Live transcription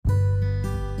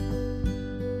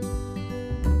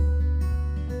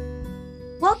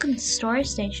Welcome to Story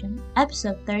Station,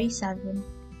 episode 37.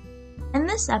 In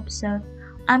this episode,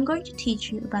 I'm going to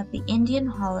teach you about the Indian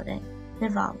holiday,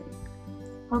 Diwali.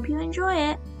 Hope you enjoy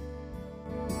it!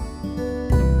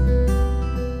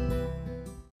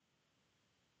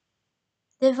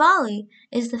 Diwali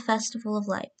is the festival of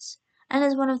lights and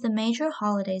is one of the major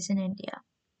holidays in India.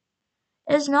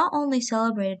 It is not only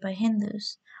celebrated by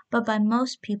Hindus, but by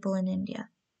most people in India.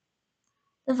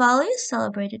 Diwali is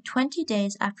celebrated 20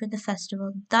 days after the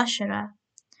festival Dussehra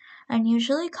and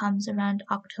usually comes around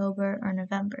October or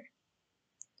November.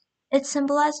 It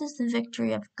symbolizes the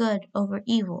victory of good over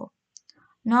evil,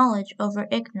 knowledge over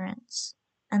ignorance,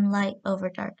 and light over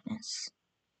darkness.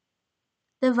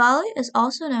 Diwali is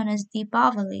also known as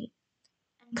Deepavali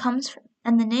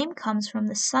and the name comes from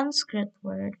the Sanskrit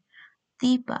word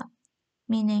Deepa,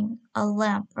 meaning a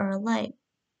lamp or a light,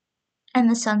 and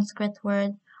the Sanskrit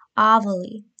word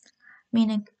Avali,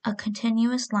 meaning a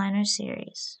continuous line or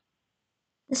series.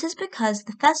 This is because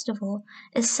the festival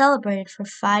is celebrated for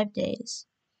 5 days,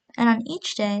 and on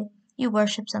each day you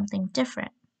worship something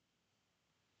different.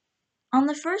 On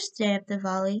the first day of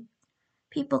Diwali,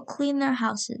 people clean their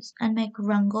houses and make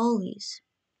rangolis,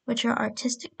 which are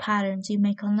artistic patterns you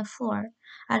make on the floor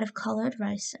out of colored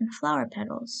rice and flower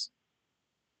petals.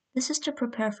 This is to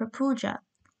prepare for puja,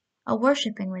 a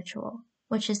worshipping ritual,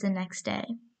 which is the next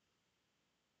day.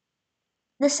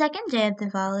 The second day of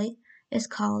Diwali is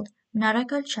called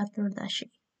Naraka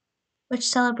Chaturdashi, which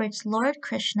celebrates Lord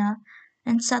Krishna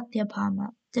and Satyabhama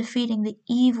defeating the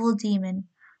evil demon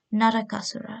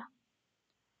Narakasura.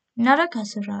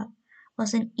 Narakasura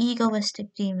was an egoistic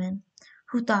demon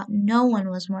who thought no one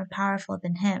was more powerful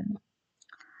than him.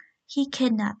 He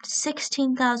kidnapped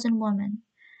 16,000 women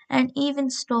and even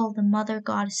stole the mother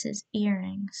goddess's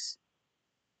earrings.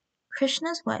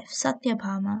 Krishna's wife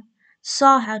Satyabhama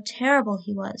saw how terrible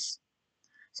he was,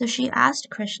 so she asked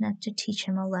Krishna to teach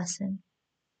him a lesson.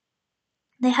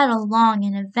 They had a long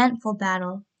and eventful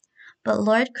battle, but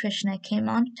Lord Krishna came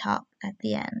on top at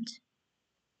the end.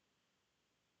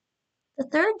 The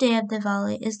third day of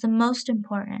Diwali is the most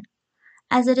important,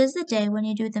 as it is the day when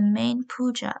you do the main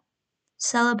puja,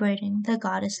 celebrating the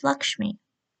goddess Lakshmi.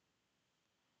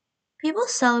 People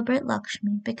celebrate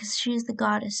Lakshmi because she is the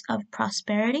goddess of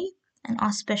prosperity and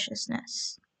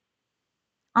auspiciousness.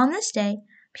 On this day,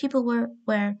 people will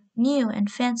wear new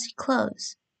and fancy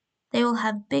clothes. They will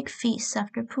have big feasts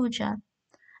after puja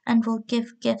and will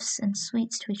give gifts and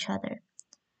sweets to each other.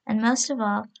 And most of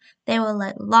all, they will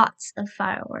light lots of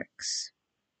fireworks.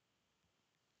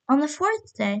 On the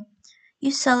fourth day,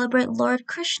 you celebrate Lord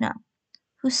Krishna,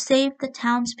 who saved the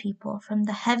townspeople from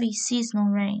the heavy seasonal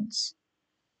rains.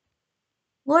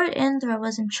 Lord Indra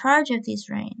was in charge of these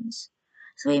rains,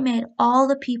 so he made all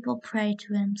the people pray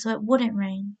to him so it wouldn't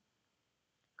rain.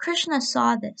 Krishna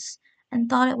saw this and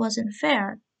thought it wasn't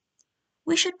fair.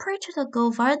 We should pray to the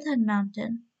Govardhan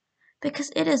mountain,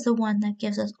 because it is the one that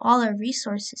gives us all our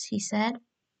resources, he said.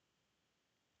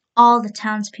 All the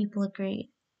townspeople agreed.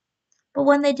 But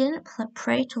when they didn't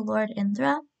pray to Lord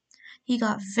Indra, he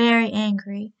got very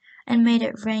angry and made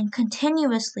it rain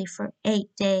continuously for 8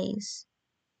 days.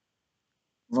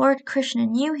 Lord Krishna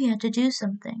knew he had to do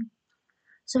something,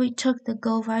 so he took the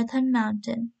Govardhan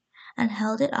mountain and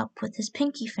held it up with his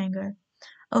pinky finger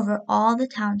over all the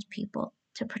townspeople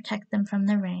to protect them from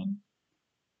the rain.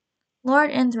 Lord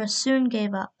Indra soon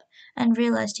gave up and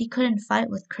realized he couldn't fight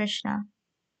with Krishna.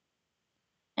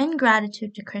 In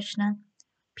gratitude to Krishna,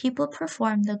 people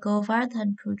perform the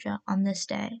Govardhan Puja on this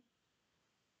day.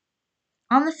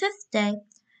 On the fifth day,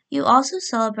 you also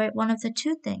celebrate one of the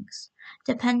two things,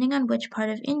 depending on which part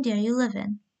of India you live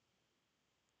in.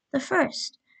 The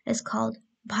first is called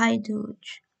Bhai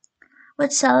Dooj,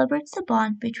 which celebrates the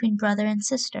bond between brother and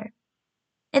sister.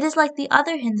 It is like the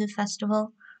other Hindu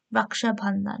festival, Raksha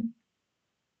Bandhan.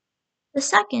 The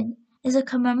second is a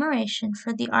commemoration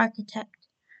for the architect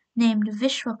named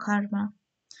Vishwakarma,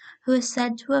 who is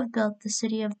said to have built the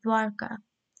city of Dwarka,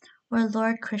 where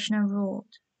Lord Krishna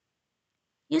ruled.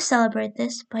 You celebrate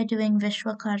this by doing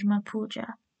Vishwakarma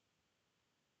Puja.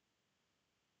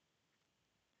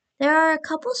 There are a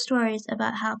couple stories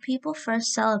about how people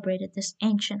first celebrated this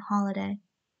ancient holiday.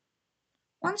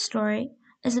 One story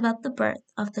is about the birth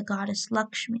of the goddess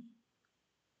Lakshmi.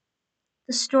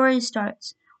 The story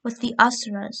starts with the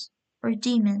Asuras, or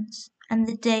demons, and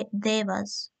the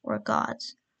Devas, or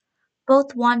gods,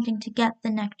 both wanting to get the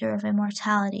nectar of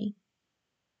immortality.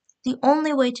 The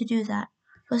only way to do that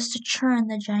was to churn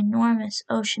the ginormous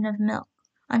ocean of milk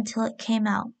until it came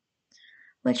out,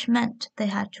 which meant they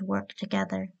had to work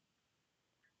together.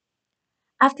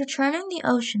 After churning the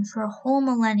ocean for a whole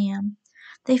millennium,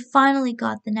 they finally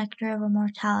got the nectar of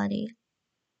immortality,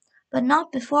 but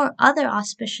not before other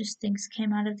auspicious things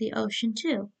came out of the ocean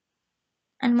too,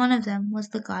 and one of them was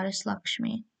the goddess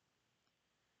Lakshmi.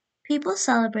 People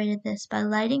celebrated this by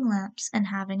lighting lamps and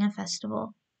having a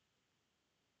festival.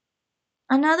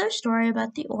 Another story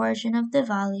about the origin of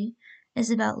Diwali is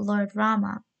about Lord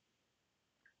Rama.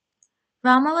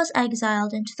 Rama was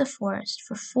exiled into the forest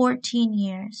for 14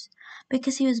 years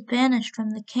because he was banished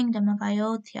from the kingdom of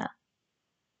Ayodhya.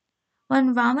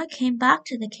 When Rama came back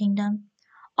to the kingdom,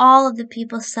 all of the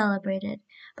people celebrated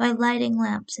by lighting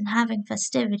lamps and having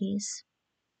festivities.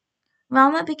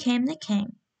 Rama became the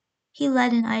king. He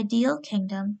led an ideal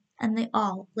kingdom, and they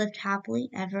all lived happily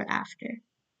ever after.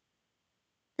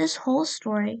 This whole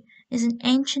story is an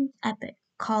ancient epic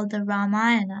called the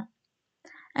Ramayana,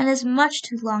 and is much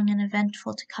too long and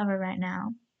eventful to cover right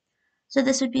now, so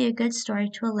this would be a good story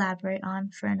to elaborate on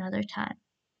for another time.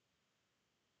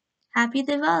 Happy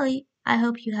Diwali! I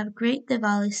hope you have great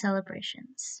Diwali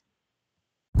celebrations.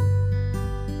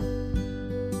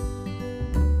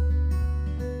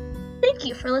 Thank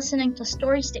you for listening to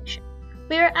Story Station.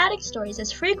 We are adding stories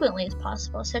as frequently as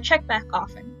possible, so check back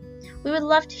often. We would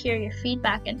love to hear your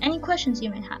feedback and any questions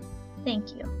you may have.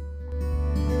 Thank you.